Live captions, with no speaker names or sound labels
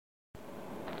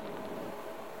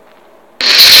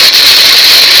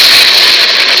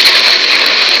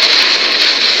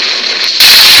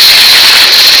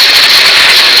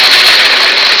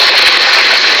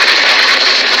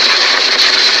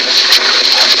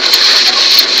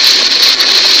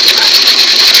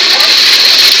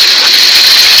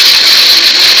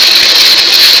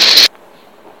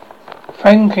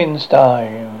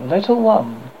Frankenstein, Letter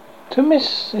 1. To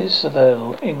Mrs.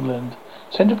 Saville, England.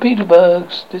 St.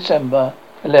 Petersburg, December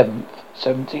 11th,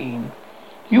 17.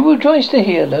 You will rejoice to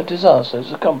hear the disaster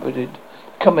has accompanied the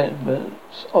commencement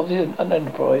of an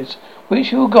enterprise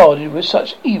which you regarded with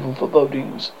such evil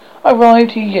forebodings. I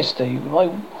arrived here yesterday with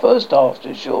my first task to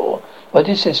ensure my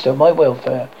dear sister of my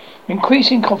welfare,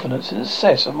 increasing confidence in the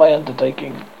success of my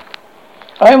undertaking.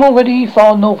 I am already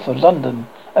far north of London.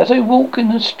 As I walk in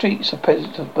the streets of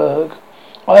Petersburg,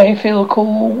 I feel a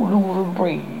cool northern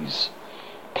breeze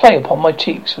play upon my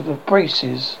cheeks which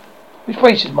braces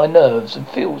my nerves and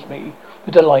fills me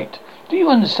with delight. Do you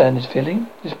understand this feeling?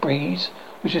 This breeze,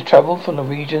 which has travelled from the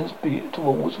regions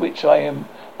towards which I am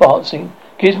advancing,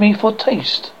 gives me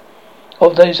foretaste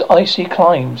of those icy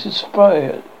climes,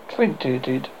 inspirited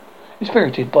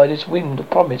by this wind of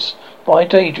promise. My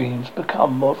daydreams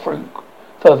become more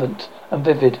fervent and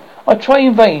vivid. I try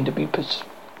in vain to be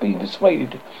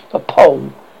persuaded the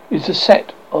pole is the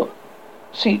seat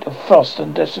of frost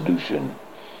and dissolution.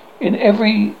 It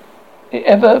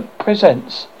ever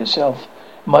presents itself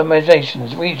in my imagination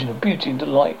as a region of beauty and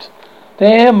delight.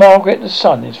 There, Margaret, the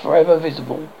sun is forever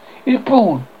visible. Its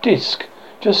broad disk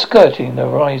just skirting the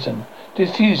horizon,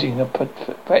 diffusing a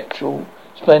perpetual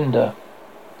splendour.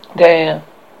 There,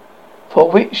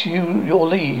 for which your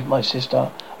leave, my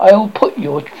sister, I will put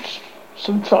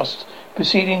some trust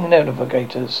preceding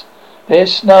navigators. There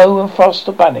snow and frost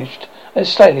are banished, and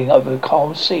sailing over a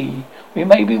calm sea, we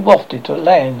may be wafted to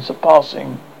lands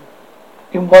surpassing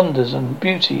in wonders and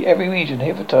beauty every region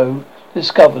hitherto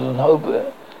discovered on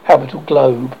the habitable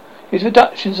globe. Its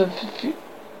reductions of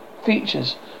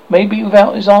features may be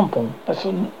without example, as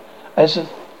the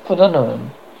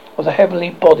phenomenon of the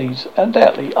heavenly bodies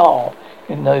undoubtedly are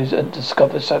in those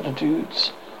undiscovered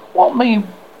solitudes. What may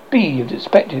be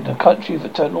expected in a country of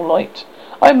eternal light?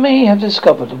 I may have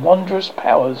discovered the wondrous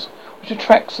powers which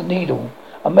attracts the needle,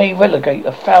 and may relegate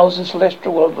 1,000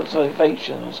 celestial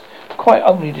observations quite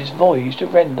only this voyage to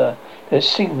render their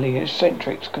seemingly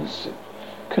eccentrics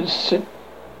consistent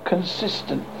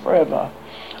forever.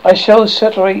 I shall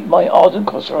saturate my ardent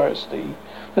curiosity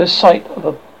with the sight of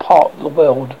a part of the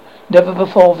world never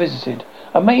before visited.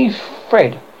 I may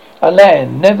thread a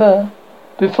land never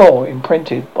before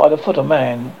imprinted by the foot of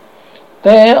man.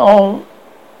 There are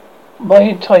my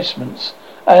enticements,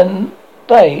 and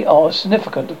they are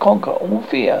significant to conquer all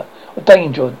fear of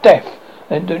danger or death,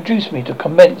 and to induce me to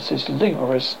commence this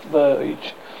laborious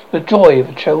voyage. The joy of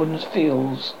a child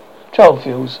feels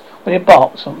when he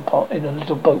embarks in a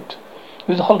little boat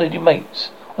with holiday mates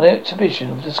on the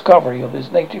exhibition of discovery of his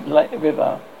native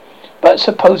river. But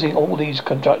supposing all these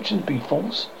conjunctions be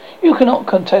false, you cannot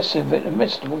contest the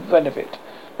inestimable benefit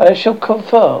that I shall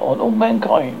confer on all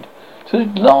mankind, to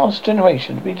the last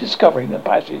generation to be discovering a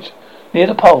passage near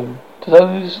the pole to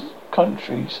those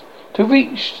countries. To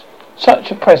reach such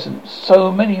a present,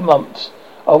 so many months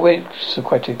are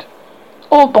secreted,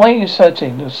 or by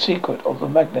inserting the secret of the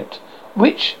magnet,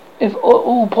 which, if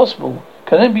all possible,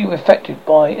 can only be effected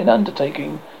by an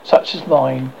undertaking such as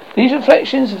mine. These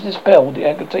reflections have dispelled the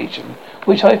agitation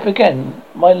which I began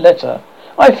my letter.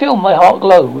 I feel my heart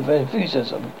glow with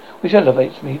enthusiasm which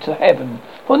elevates me to heaven,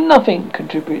 for nothing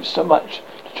contributes so much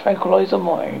to tranquilize the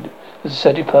mind as a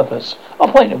steady purpose, a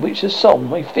point at which the soul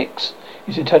may fix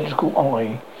its intelligible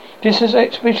eye. This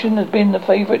exhibition has been the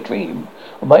favourite dream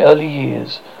of my early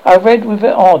years. I have read with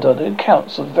ardour the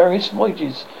accounts of various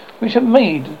voyages which have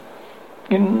made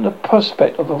in the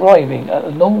prospect of arriving at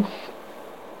the North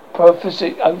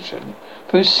Pacific Ocean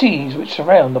through seas which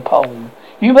surround the pole.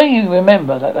 You may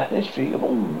remember that the history of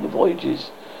all the voyages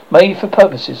made for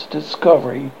purposes of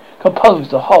discovery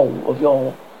composed the whole of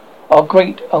our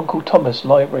great Uncle Thomas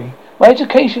library. My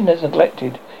education is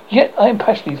neglected, yet I am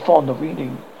passionately fond of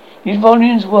reading. These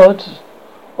volumes words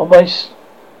on my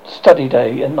study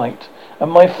day and night, and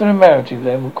my familiarity with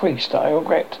them increased the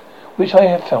regret which I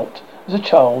have felt as a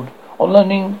child on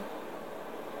learning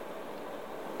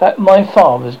that my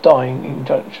father's dying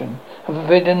injunction had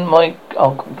forbidden my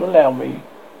uncle to allow me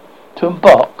to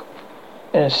embark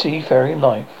in a seafaring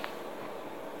life.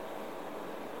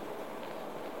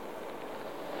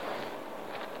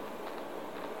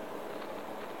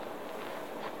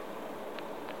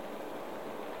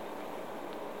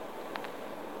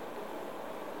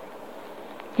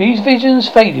 These visions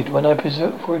faded when I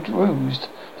perused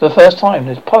for the first time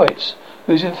those poets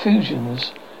whose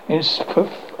effusions tranced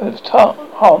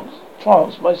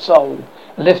my soul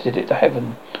and lifted it to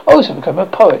heaven. I also became a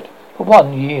poet. For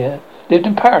 1 year, lived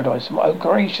in paradise of my own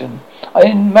creation. I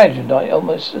imagined I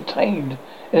almost attained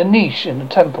in a niche in the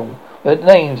temple where the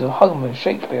names of Homer and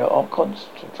Shakespeare are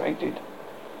concentrated.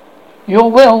 You're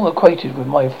well acquainted with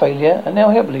my failure, and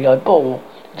how heavily I bore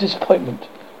the disappointment.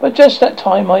 But just that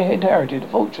time I inherited the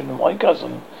fortune of my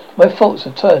cousin. My faults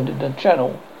have turned in the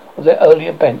channel of their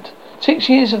earlier bent. 6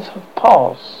 years have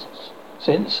passed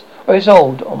since I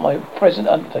resolved on my present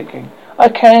undertaking. I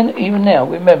can, even now,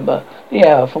 remember the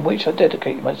hour from which I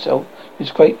dedicated myself to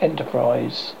this great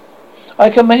enterprise. I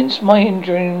commenced my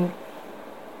in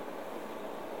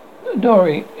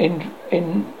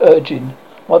urging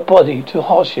my body to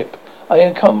hardship. I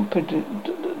accompanied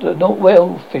the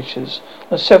whale fishers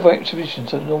on several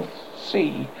expeditions to the North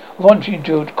Sea. I once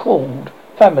endured cold,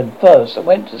 famine, thirst, and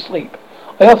went to sleep.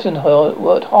 I often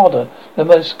worked harder than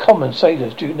most common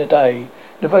sailors during the day,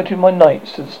 devoting my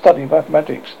nights to the study of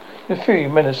mathematics, the theory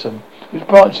of medicine, whose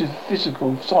branches of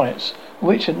physical science, in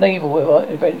which a naval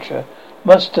adventure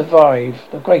must derive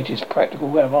the greatest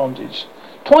practical advantage.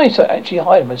 Twice I actually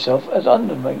hired myself as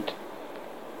undermate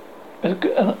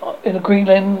in a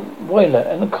Greenland whaler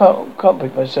and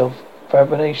accompanied myself for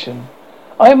hibernation.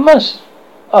 I must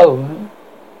own,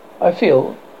 I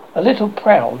feel a little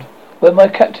proud when my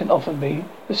captain offered me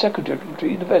the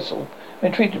secretary of the vessel and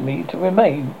entreated me to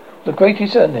remain with the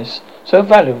greatest earnest. So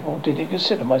valuable did he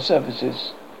consider my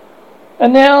services.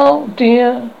 And now,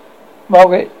 dear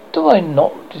Margaret, do I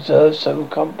not deserve so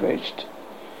accomplished,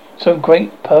 so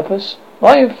great purpose?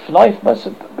 My life must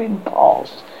have been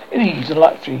passed in ease and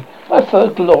luxury. I prefer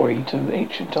glory to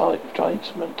ancient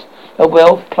enticement, a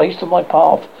wealth placed on my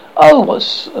path. Oh,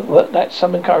 what that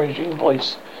some encouraging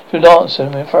voice should answer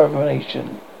in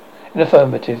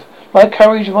affirmative. My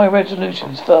courage and my resolution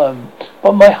is firm,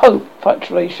 but my hope,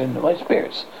 fluctuation, and my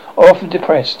spirits are often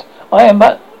depressed. I am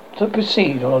but to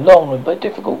proceed on a long and but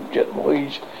difficult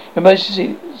voyage,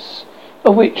 emergencies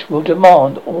of which will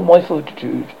demand all my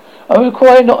fortitude. I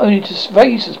require not only to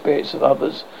raise the spirits of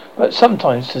others, but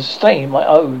sometimes to sustain my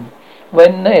own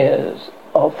when theirs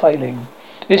are failing.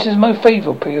 This is the most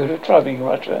favourable period of travelling in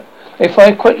Russia. They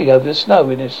fly quickly over the snow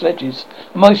in their sledges.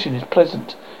 The motion is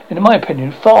pleasant, and in my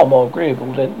opinion far more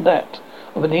agreeable than that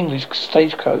of an English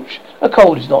stagecoach. The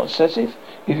cold is not excessive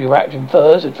if you are wrapped in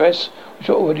furs, a dress which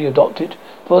are already adopted,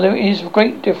 for there is a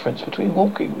great difference between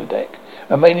walking the deck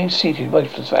and remaining seated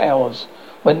motionless for hours,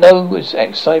 when no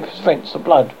exercise prevents the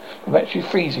blood from actually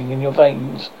freezing in your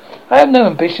veins. I have no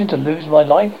ambition to lose my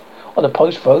life on the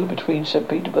post road between St.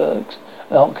 Petersburg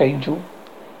and Archangel.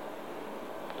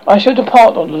 I shall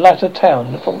depart on the latter town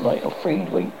in a fortnight or 3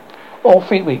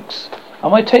 weeks,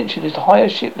 and my intention is to hire a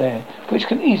ship there, which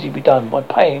can easily be done by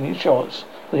paying insurance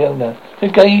for the owner, to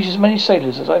engage as many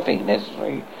sailors as I think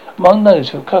necessary among those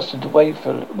who are accustomed to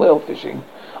whale fishing.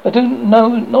 I do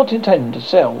not intend to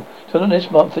sail till this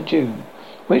month of June,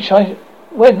 when shall I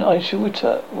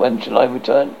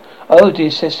return? Oh,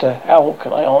 dear sister, how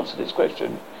can I answer this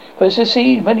question? For it's to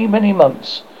see many, many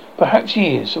months, perhaps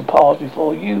years, will pass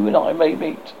before you and I may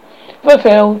meet. If I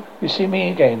fail, you see me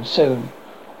again soon,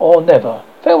 or never.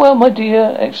 Farewell, my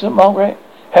dear, excellent Margaret.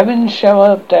 Heaven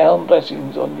shower down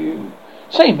blessings on you.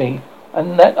 Save me,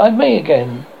 and that I may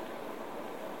again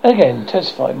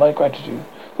testify my gratitude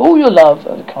for all your love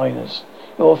and kindness.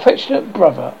 Your affectionate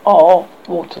brother, R.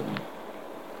 Wharton.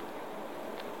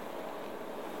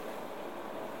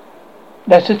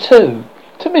 Letter 2.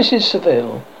 To Mrs.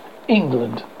 Seville,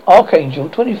 England, Archangel,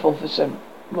 28th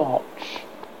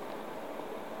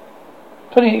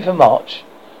of March,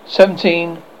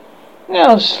 17.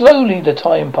 Now slowly the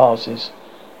time passes.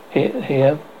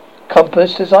 Here,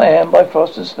 compassed as I am by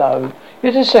frost and snow,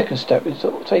 yet a second step is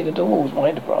taken towards my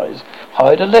enterprise. I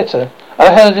hired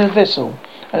a vessel,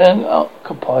 and am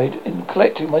occupied in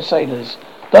collecting my sailors.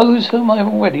 Those whom I have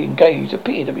already engaged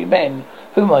appear to be men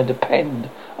whom I depend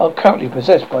are currently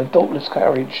possessed by thoughtless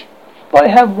courage. But I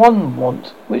have one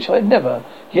want which I have never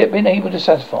yet been able to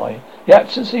satisfy, the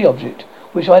absence of the object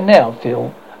which I now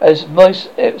feel as most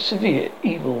severe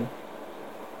evil.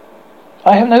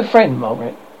 I have no friend,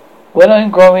 Margaret. When I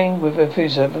am growing with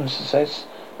enthusiasm and success,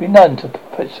 be none to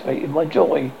participate in my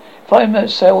joy. If I am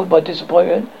assailed by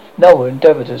disappointment, no one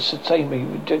endeavour to sustain me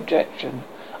with dejection.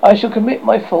 I shall commit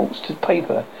my thoughts to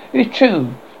paper. It is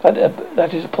true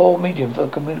that is a poor medium for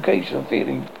communication of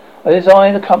feeling. I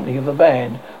desire the company of a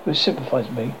man who sympathises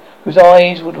with me, whose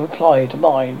eyes would reply to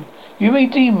mine. You may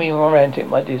deem me romantic,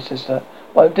 my dear sister,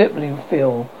 but I deeply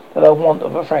feel that I want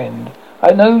of a friend. I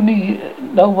have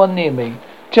no one near me,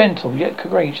 gentle yet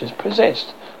courageous,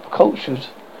 possessed of cultures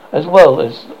as well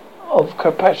as of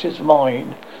capacious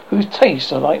mind, whose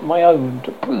tastes are like my own,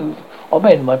 to prove or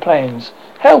mend my plans.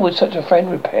 How would such a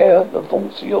friend repair the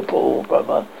faults of your poor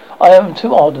brother? I am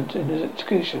too ardent in his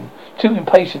execution, too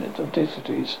impatient of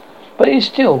difficulties. But it is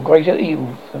still greater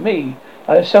evil for me.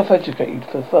 I am self-educated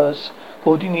for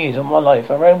 14 years of my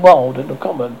life I ran wild in the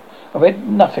common. I read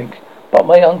nothing but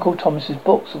my Uncle Thomas's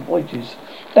books of voyages.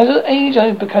 At an age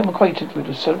I became acquainted with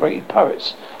the celebrated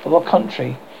poets of our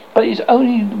country, but it is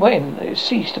only when it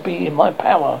ceased to be in my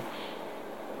power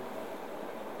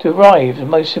to derive the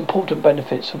most important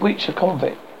benefits of which such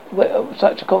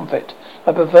a convict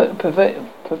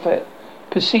I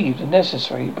perceived the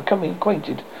necessary becoming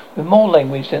acquainted with more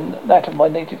language than that of my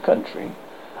native country.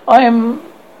 I am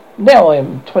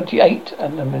 28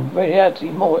 and am in reality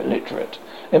more illiterate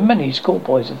than many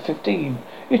schoolboys of 15.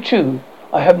 It's true,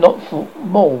 I have not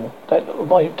more that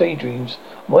my daydreams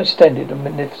are more extended and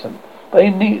magnificent, but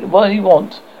what I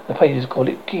want, the pages call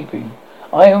it keeping.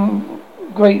 I am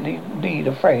greatly need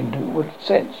a friend who would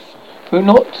sense, who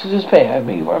not to despair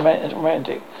me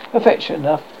romantic affection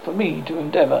enough for me to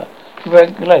endeavour to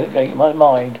regulate my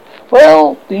mind.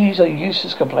 Well, these are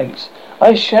useless complaints.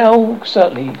 I shall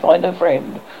certainly find no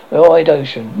friend in the wide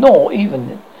ocean, nor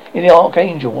even in the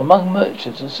Archangel among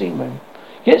merchants and seamen.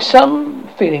 Yet some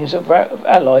feelings are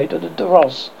allied to the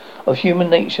dross of human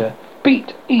nature,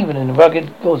 beat even in the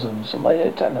rugged bosoms of my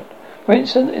lieutenant. For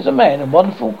instance, is a man of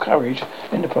wonderful courage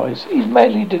and enterprise. He is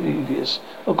madly devious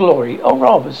of glory, or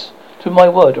rather, to my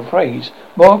word of praise,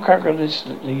 more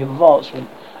characteristically of advancement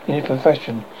in his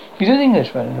profession. He is an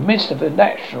Englishman in the midst of the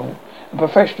natural and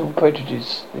professional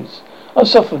prejudices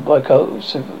unsuffered by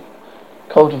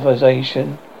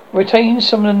cultivation, retains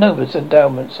some of the noblest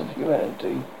endowments of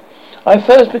humanity. I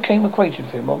first became acquainted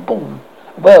with him on board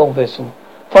a whale vessel.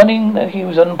 Finding that he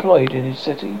was unemployed in his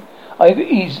city, I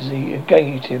easily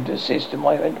engaged him to assist in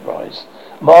my enterprise.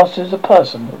 Master is a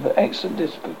person of an excellent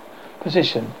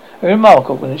disposition, and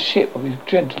remarkable in the ship of his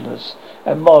gentleness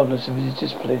and marvellous of his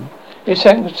discipline. His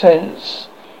circumstance,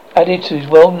 added to his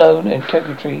well-known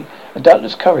integrity and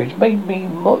doubtless courage, made me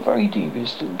very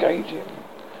desirous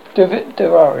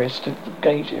to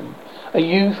engage him. A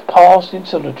youth passed in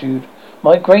solitude,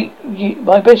 my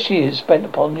best years spent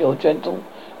upon your gentle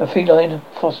and feline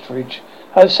fosterage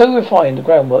have so refined the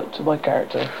groundwork to my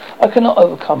character, I cannot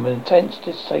overcome an intense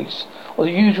distaste of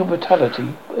the usual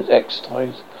brutality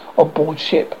exercised on board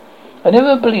ship. I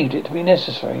never believed it to be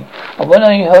necessary, and when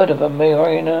I heard of a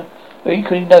mariner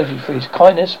equally noted for his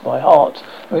kindness, my heart,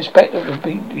 and respect and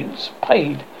obedience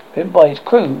paid him by his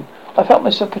crew, I felt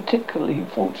myself particularly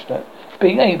fortunate,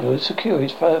 being able to secure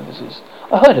his services.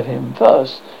 I heard of him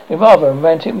first, in rather a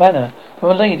romantic manner, from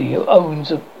a lady who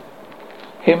owns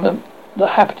him the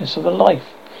happiness of a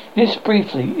life. This,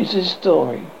 briefly, is his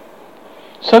story.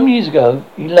 Some years ago,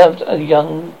 he loved a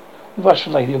young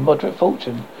Russian lady of moderate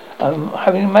fortune, and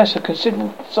having amassed a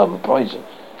considerable sum of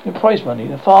prize money,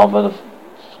 the father of the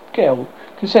girl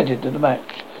consented to the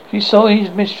match. She saw his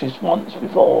mistress once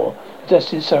before the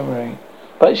destined ceremony,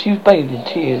 but she was bathed in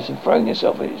tears and throwing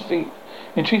herself at his feet,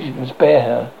 entreated him to spare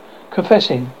her,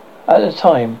 confessing at the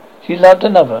time she loved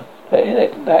another,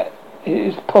 that he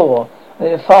is poor, and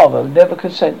their father would never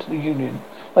consent to the union.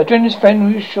 My generous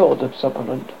friend reassured the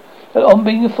supplicant that on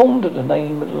being informed of the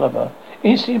name of the lover,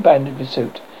 instantly abandoned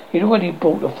pursuit. He had already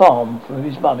bought a farm for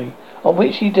his money, on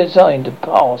which he designed to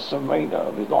pass the remainder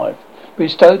of his life,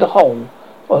 bestowed the whole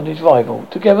on his rival,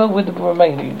 together with the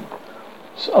remaining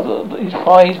of his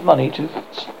prize money to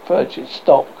purchase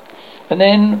stock, and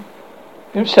then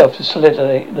himself to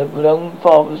solicit the young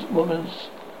woman's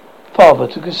father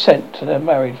to consent to their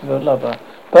marriage with her lover.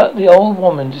 But the old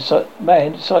man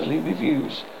decidedly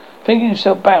refused, thinking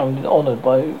himself bound and honoured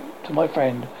to my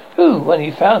friend, who, when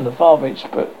he found the father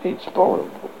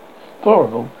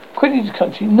deplorable, quitted the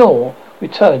country, nor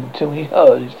returned until he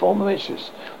heard his former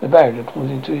mistress was married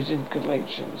according to his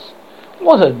inclinations.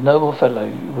 What a noble fellow,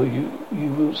 you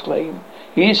will exclaim.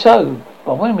 He is so,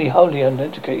 but when we wholly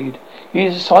uneducated, he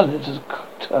is as silent as a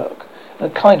Turk,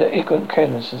 and a kind of ignorant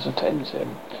carelessness attends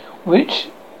him, which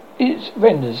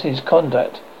renders his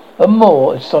conduct a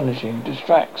more astonishing,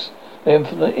 distracts them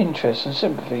from the interest and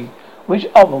sympathy which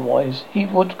otherwise he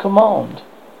would command.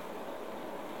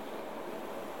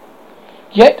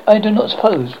 Yet I do not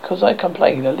suppose, because I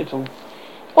complain a little,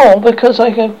 or because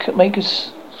I can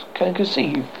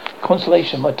conceive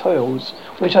consolation in my toils,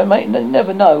 which I may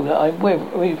never know that I am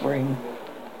wavering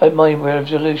in my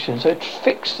resolution, so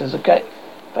fixed as a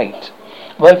fate.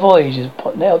 My voyage is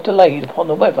now delayed upon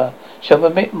the weather shall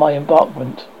permit my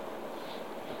embarkment.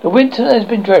 The winter has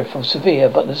been dreadful, severe,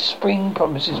 but the spring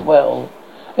promises well.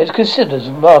 It is considered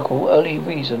a remarkable early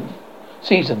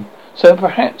season, so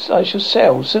perhaps I shall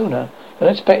sail sooner than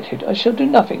expected. I shall do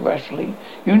nothing rashly.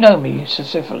 You know me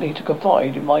sufficiently to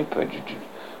confide in my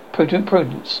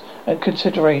prudence and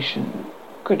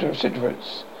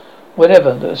considerance,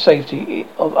 whatever the safety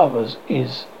of others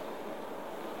is.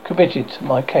 committed to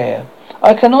my care.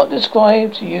 I cannot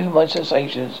describe to you my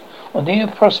sensations on the near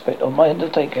prospect of my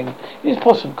undertaking. It is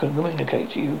possible to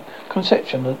communicate to you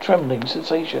conception of trembling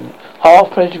sensation,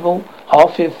 half pleasurable,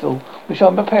 half fearful, which I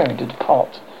am preparing to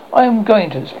depart. I am going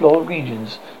to explore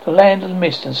regions, the land of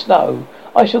mist and snow.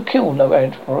 I shall kill no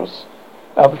albatross,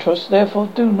 therefore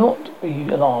do not be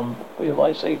alarmed for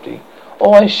my safety,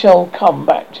 or I shall come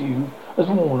back to you as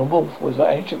warm a wolf was an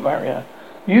ancient warrior.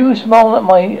 You smile at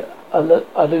my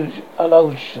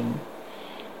allusion,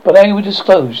 but I will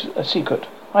disclose a secret.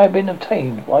 I have been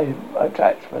obtained by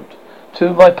attachment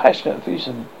to my passionate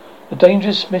enthusiasm, the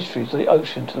dangerous mysteries of the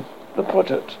ocean, to the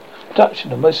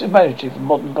production of most imaginative of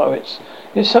modern poets.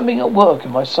 There is something at work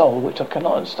in my soul which I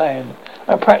cannot understand.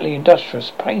 I am practically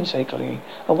industrious, painstakingly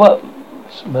a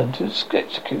workman to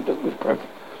execute it with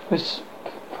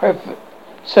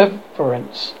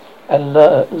perseverance and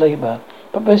labour.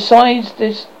 But besides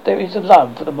this, there is a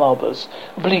love for the marvellous,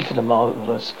 a belief in the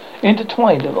marvellous,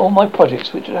 intertwined in all my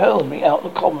projects which have hurled me out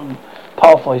of the common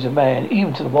pathways of man,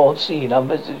 even to the wild sea and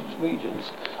unvisited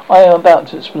regions I am about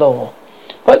to explore.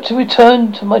 But to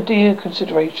return to my dear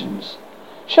considerations,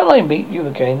 shall I meet you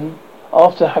again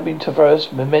after having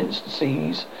traversed immense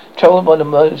seas, travelled by the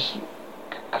most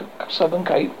southern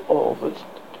cape of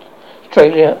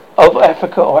Australia, of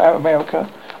Africa or America?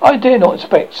 I dare not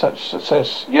expect such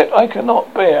success, yet I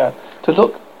cannot bear to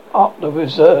look up the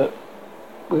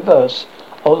reverse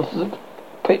of the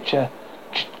picture.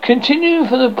 Continue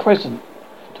for the present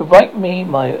to write me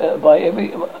by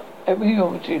every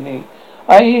opportunity.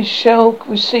 I shall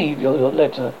receive your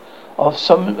letter of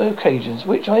some occasions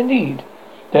which I need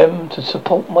them to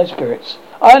support my spirits.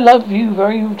 I love you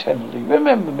very tenderly.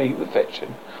 Remember me with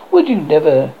affection. Would you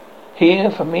never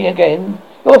hear from me again?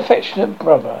 Your affectionate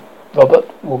brother, Robert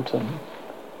Walton.